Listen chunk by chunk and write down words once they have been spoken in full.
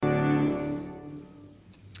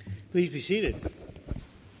Please be seated.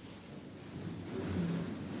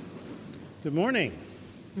 Good morning.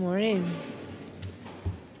 Morning.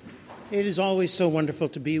 It is always so wonderful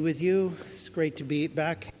to be with you. It's great to be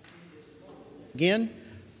back again.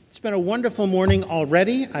 It's been a wonderful morning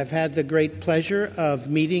already. I've had the great pleasure of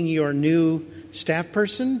meeting your new staff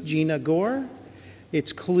person, Gina Gore.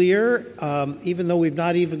 It's clear, even though we've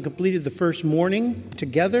not even completed the first morning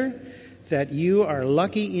together, that you are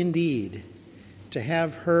lucky indeed to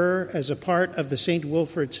have her as a part of the St.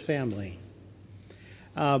 Wilfrid's family.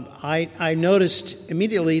 I noticed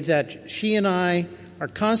immediately that she and I are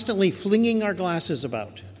constantly flinging our glasses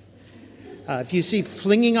about. If you see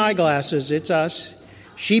flinging eyeglasses, it's us.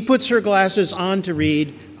 She puts her glasses on to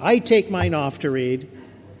read. I take mine off to read.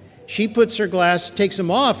 She puts her takes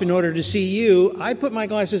them off in order to see you. I put my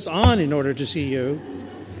glasses on in order to see you.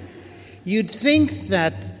 You'd think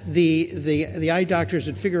that the eye doctors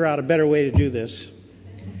would figure out a better way to do this,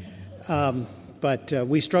 but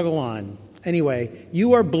we struggle on. Anyway,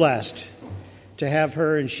 you are blessed to have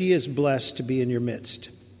her, and she is blessed to be in your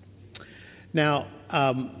midst. Now,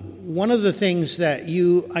 one of the things that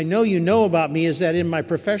I know about me is that in my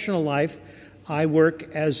professional life, I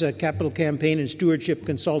work as a capital campaign and stewardship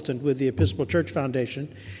consultant with the Episcopal Church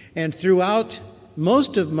Foundation, and throughout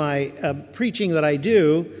most of my preaching that I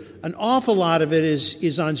do, an awful lot of it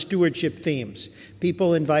is on stewardship themes.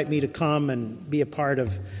 People invite me to come and be a part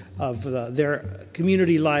of their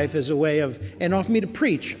community life as a way and offer me to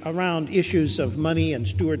preach around issues of money and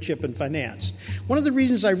stewardship and finance. One of the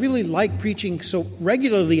reasons I really like preaching so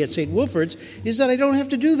regularly at St. Wilfrid's is that I don't have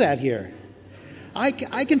to do that here. I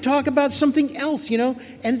can talk about something else,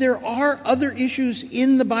 and there are other issues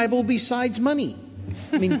in the Bible besides money.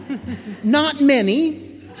 I mean, not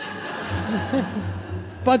many,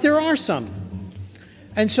 but there are some.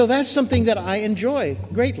 And so that's something that I enjoy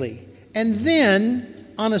greatly. And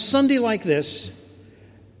then, on a Sunday like this,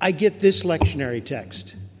 I get this lectionary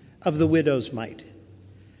text of the widow's mite.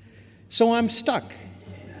 So I'm stuck.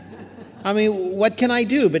 I mean, what can I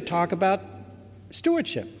do but talk about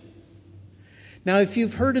stewardship? Now, if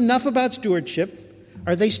you've heard enough about stewardship,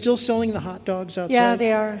 are they still selling the hot dogs outside? Yeah,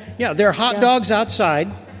 they are. Yeah, there are hot dogs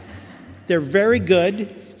outside. They're very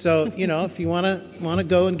good. So, if you want to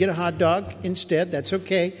go and get a hot dog instead, that's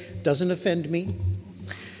okay. Doesn't offend me.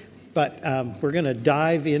 But we're going to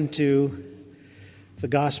dive into the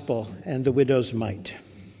gospel and the widow's mite.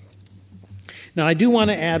 Now, I do want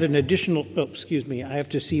to add an additional... Oh, excuse me. I have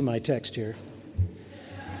to see my text here.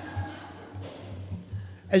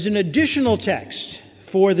 As an additional text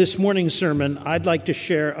for this morning's sermon, I'd like to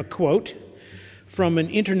share a quote from an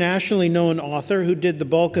internationally known author who did the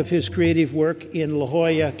bulk of his creative work in La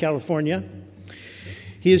Jolla, California.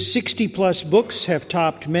 His 60-plus books have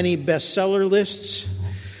topped many bestseller lists,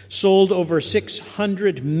 sold over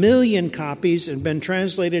 600 million copies, and been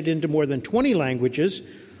translated into more than 20 languages,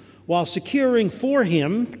 while securing for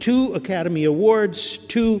him 2 Academy Awards,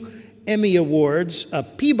 2 Emmy Awards, a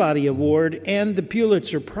Peabody Award, and the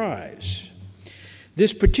Pulitzer Prize.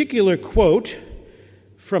 This particular quote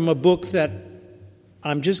from a book that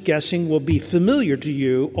I'm just guessing will be familiar to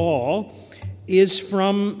you all is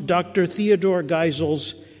from Dr. Theodore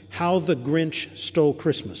Geisel's How the Grinch Stole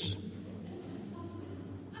Christmas.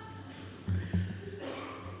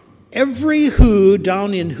 Every Who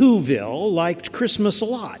down in Whoville liked Christmas a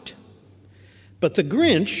lot. But the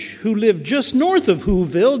Grinch, who lived just north of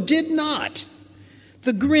Whoville, did not.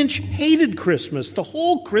 The Grinch hated Christmas, the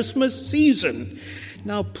whole Christmas season.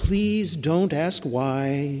 Now, please don't ask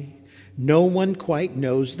why. No one quite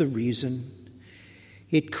knows the reason.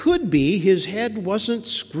 It could be his head wasn't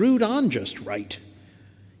screwed on just right.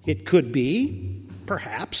 It could be,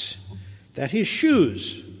 perhaps, that his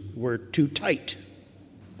shoes were too tight.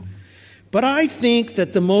 But I think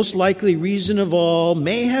that the most likely reason of all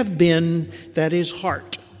may have been that his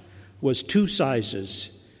heart was 2 sizes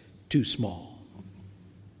too small.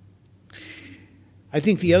 I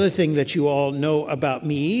think the other thing that you all know about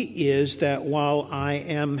me is that while I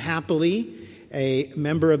am happily a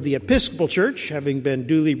member of the Episcopal Church, having been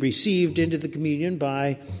duly received into the communion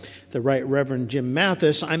by the Right Reverend Jim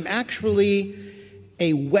Mathis, I'm actually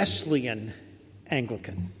a Wesleyan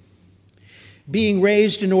Anglican. Being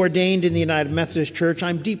raised and ordained in the United Methodist Church,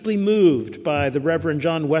 I'm deeply moved by the Reverend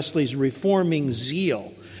John Wesley's reforming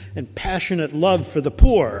zeal and passionate love for the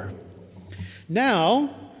poor.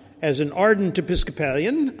 Now, as an ardent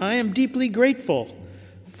Episcopalian, I am deeply grateful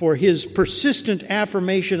for his persistent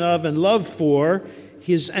affirmation of and love for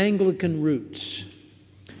his Anglican roots.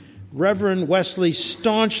 Reverend Wesley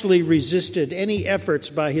staunchly resisted any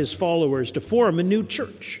efforts by his followers to form a new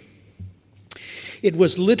church. It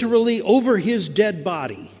was literally over his dead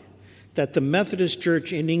body that the Methodist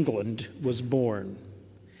Church in England was born.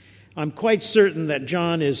 I'm quite certain that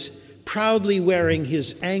John is proudly wearing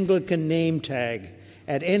his Anglican name tag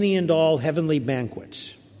at any and all heavenly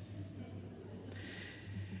banquets.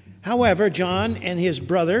 However, John and his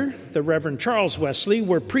brother, the Reverend Charles Wesley,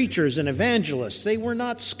 were preachers and evangelists. They were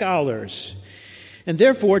not scholars, and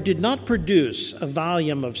therefore did not produce a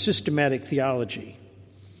volume of systematic theology.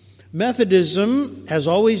 Methodism has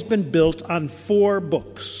always been built on 4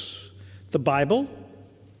 books: the Bible,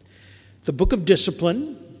 the Book of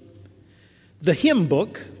Discipline, the Hymn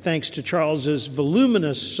Book, thanks to Charles's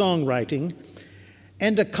voluminous songwriting,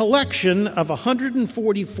 and a collection of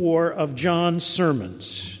 144 of John's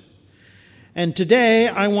sermons. And today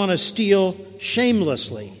I want to steal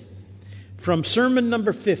shamelessly from sermon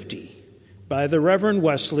number 50 by the Reverend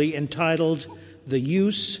Wesley, entitled "The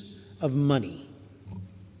Use of Money."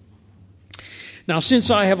 Now, since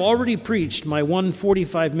I have already preached my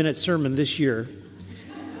 145-minute sermon this year,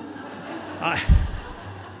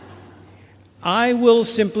 I will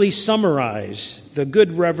simply summarize the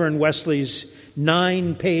good Reverend Wesley's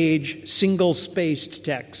 9-page, single-spaced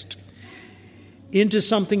text into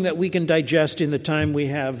something that we can digest in the time we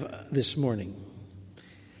have this morning.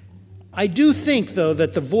 I do think, though,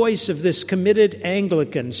 that the voice of this committed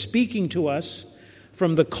Anglican speaking to us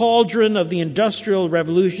from the cauldron of the Industrial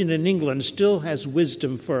Revolution in England still has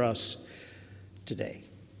wisdom for us today.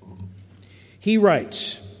 He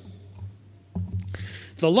writes,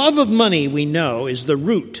 "The love of money, we know, is the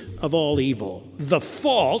root of all evil. The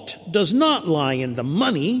fault does not lie in the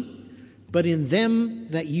money, but in them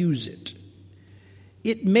that use it.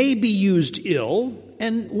 It may be used ill,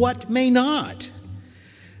 and what may not?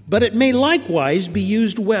 But it may likewise be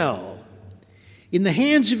used well. In the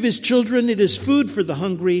hands of his children it is food for the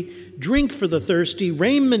hungry, drink for the thirsty,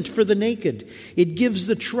 raiment for the naked. It gives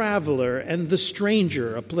the traveler and the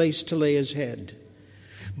stranger a place to lay his head.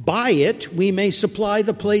 By it we may supply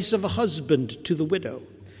the place of a husband to the widow,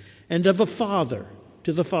 and of a father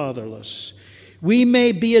to the fatherless. We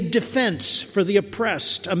may be a defense for the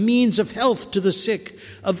oppressed, a means of health to the sick,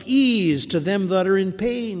 of ease to them that are in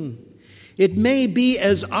pain. It may be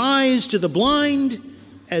as eyes to the blind,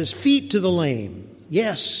 as feet to the lame.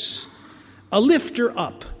 Yes, a lifter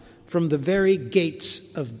up from the very gates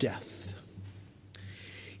of death.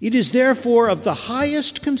 It is therefore of the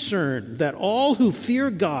highest concern that all who fear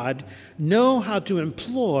God know how to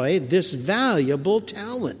employ this valuable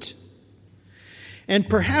talent. And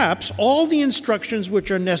perhaps all the instructions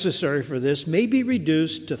which are necessary for this may be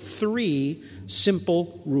reduced to 3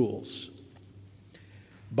 simple rules,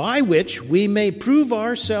 by which we may prove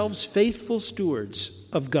ourselves faithful stewards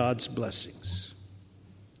of God's blessings.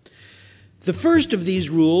 The first of these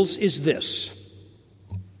rules is this: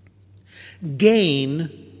 gain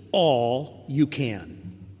all you can.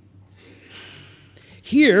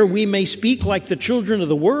 Here we may speak like the children of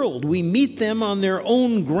the world. We meet them on their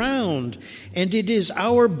own ground, and it is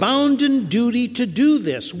our bounden duty to do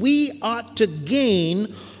this. We ought to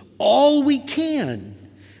gain all we can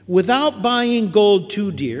without buying gold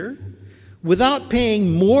too dear, without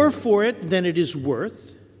paying more for it than it is worth.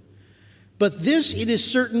 But this it is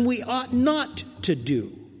certain we ought not to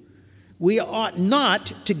do. We ought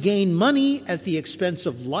not to gain money at the expense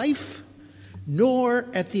of life, nor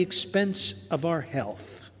at the expense of our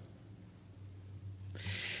health.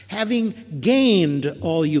 Having gained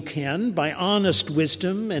all you can by honest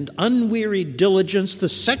wisdom and unwearied diligence, the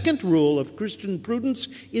second rule of Christian prudence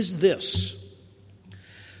is this: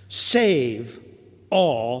 save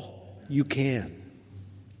all you can.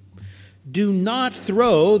 Do not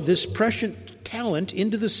throw this precious talent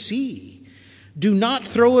into the sea. Do not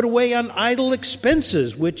throw it away on idle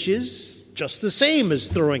expenses, which is just the same as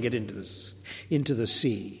throwing it into the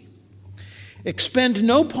sea. Expend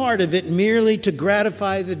no part of it merely to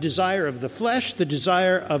gratify the desire of the flesh, the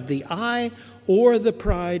desire of the eye, or the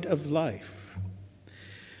pride of life.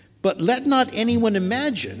 But let not anyone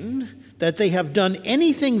imagine that they have done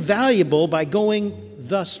anything valuable by going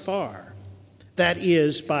thus far. That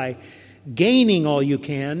is, by gaining all you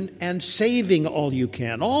can and saving all you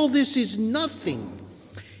can. All this is nothing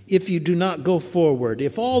if you do not go forward,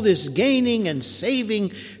 if all this gaining and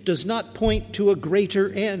saving does not point to a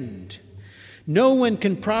greater end. No one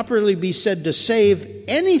can properly be said to save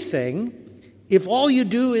anything if all you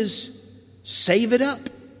do is save it up.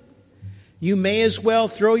 You may as well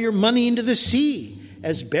throw your money into the sea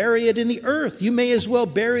as bury it in the earth. You may as well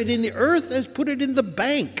bury it in the earth as put it in the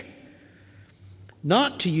bank.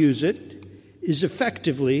 Not to use it is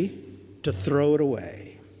effectively to throw it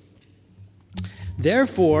away.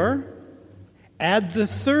 Therefore, add the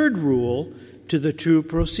third rule to the two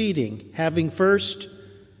proceeding, having first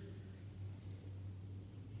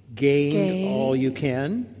gained all you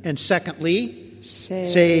can, and secondly,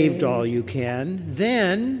 saved all you can,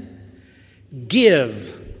 then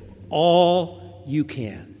give all you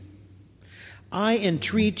can. I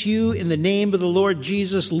entreat you in the name of the Lord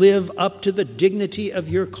Jesus, live up to the dignity of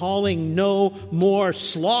your calling. No more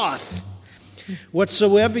sloth.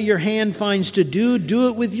 Whatsoever your hand finds to do, do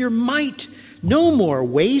it with your might. No more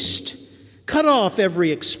waste. Cut off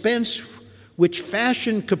every expense which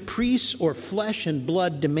fashion, caprice, or flesh and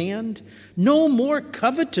blood demand. No more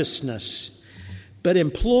covetousness, but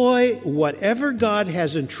employ whatever God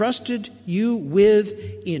has entrusted you with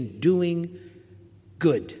in doing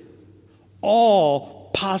good. All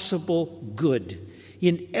possible good,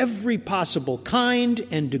 in every possible kind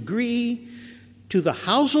and degree, to the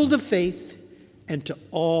household of faith and to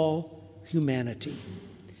all humanity.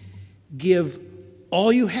 Give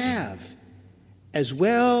all you have, as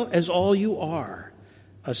well as all you are,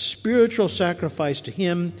 a spiritual sacrifice to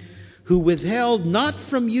him who withheld not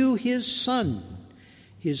from you his Son,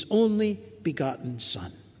 his only begotten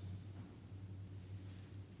Son.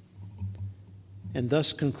 And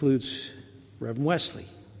thus concludes Reverend Wesley.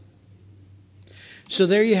 So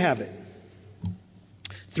there you have it.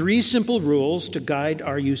 3 simple rules to guide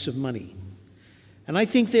our use of money. And I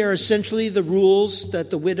think they are essentially the rules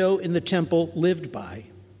that the widow in the temple lived by.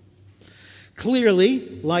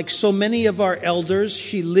 Clearly, like so many of our elders,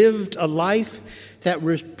 she lived a life that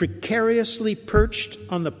was precariously perched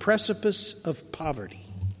on the precipice of poverty.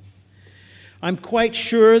 I'm quite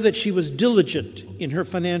sure that she was diligent in her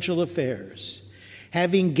financial affairs.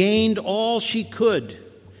 Having gained all she could,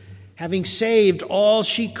 having saved all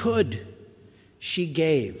she could, she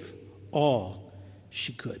gave all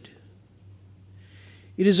she could.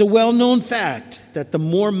 It is a well-known fact that the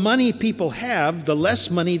more money people have, the less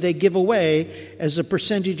money they give away as a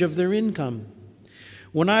percentage of their income.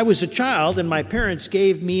 When I was a child and my parents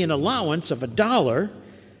gave me an allowance of $1,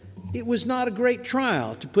 it was not a great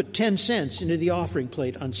trial to put 10 cents into the offering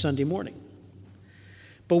plate on Sunday morning.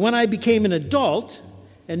 But when I became an adult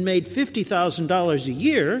and made $50,000 a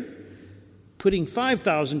year, putting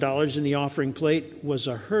 $5,000 in the offering plate was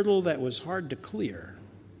a hurdle that was hard to clear.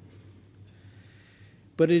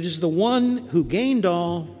 But it is the one who gained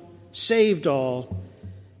all, saved all,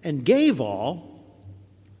 and gave all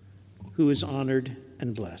who is honored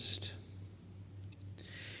and blessed.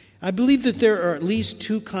 I believe that there are at least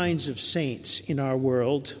 2 kinds of saints in our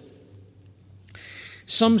world.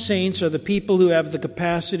 Some saints are the people who have the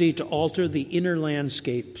capacity to alter the inner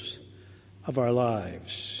landscapes of our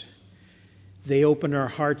lives. They open our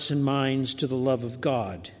hearts and minds to the love of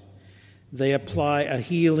God. They apply a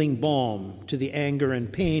healing balm to the anger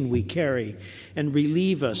and pain we carry and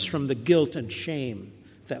relieve us from the guilt and shame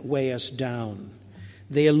that weigh us down.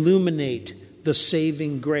 They illuminate the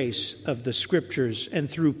saving grace of the Scriptures, and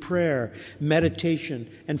through prayer, meditation,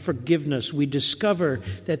 and forgiveness, we discover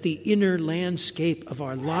that the inner landscape of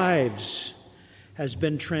our lives has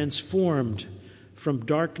been transformed from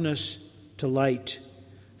darkness to light,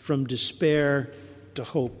 from despair to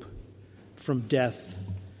hope, from death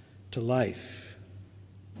to life.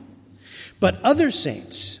 But other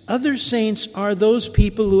saints are those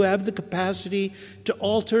people who have the capacity to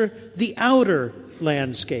alter the outer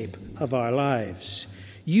landscape of our lives.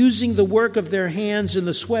 Using the work of their hands and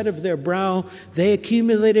the sweat of their brow, they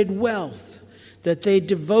accumulated wealth that they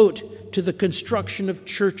devote to the construction of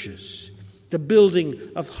churches, the building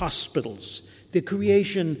of hospitals, the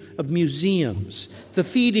creation of museums, the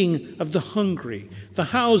feeding of the hungry, the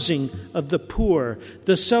housing of the poor,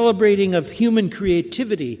 the celebrating of human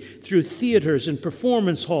creativity through theaters and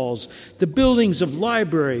performance halls, the buildings of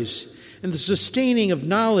libraries, and the sustaining of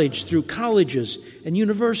knowledge through colleges and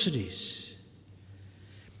universities.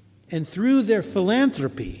 And through their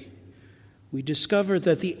philanthropy, we discover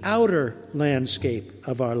that the outer landscape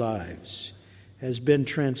of our lives has been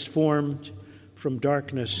transformed from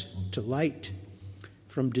darkness to light,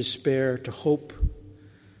 from despair to hope,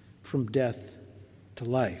 from death to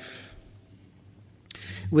life.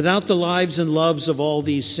 Without the lives and loves of all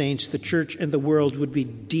these saints, the church and the world would be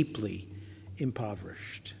deeply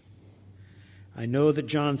impoverished. I know that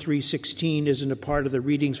John 3:16 isn't a part of the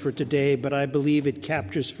readings for today, but I believe it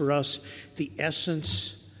captures for us the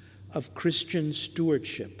essence of Christian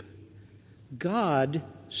stewardship. God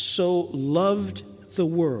so loved the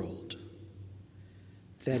world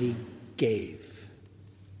that he gave.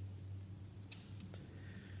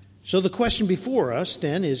 So the question before us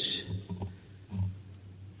then is,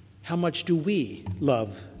 how much do we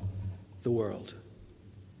love the world?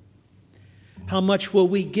 How much will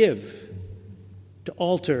we give to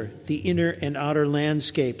alter the inner and outer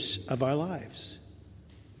landscapes of our lives?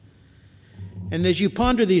 And as you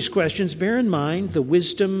ponder these questions, bear in mind the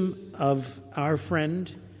wisdom of our friend,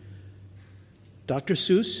 Dr.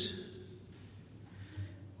 Seuss,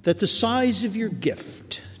 that the size of your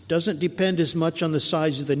gift doesn't depend as much on the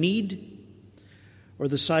size of the need or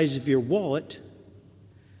the size of your wallet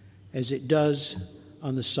as it does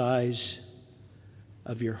on the size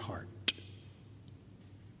of your heart.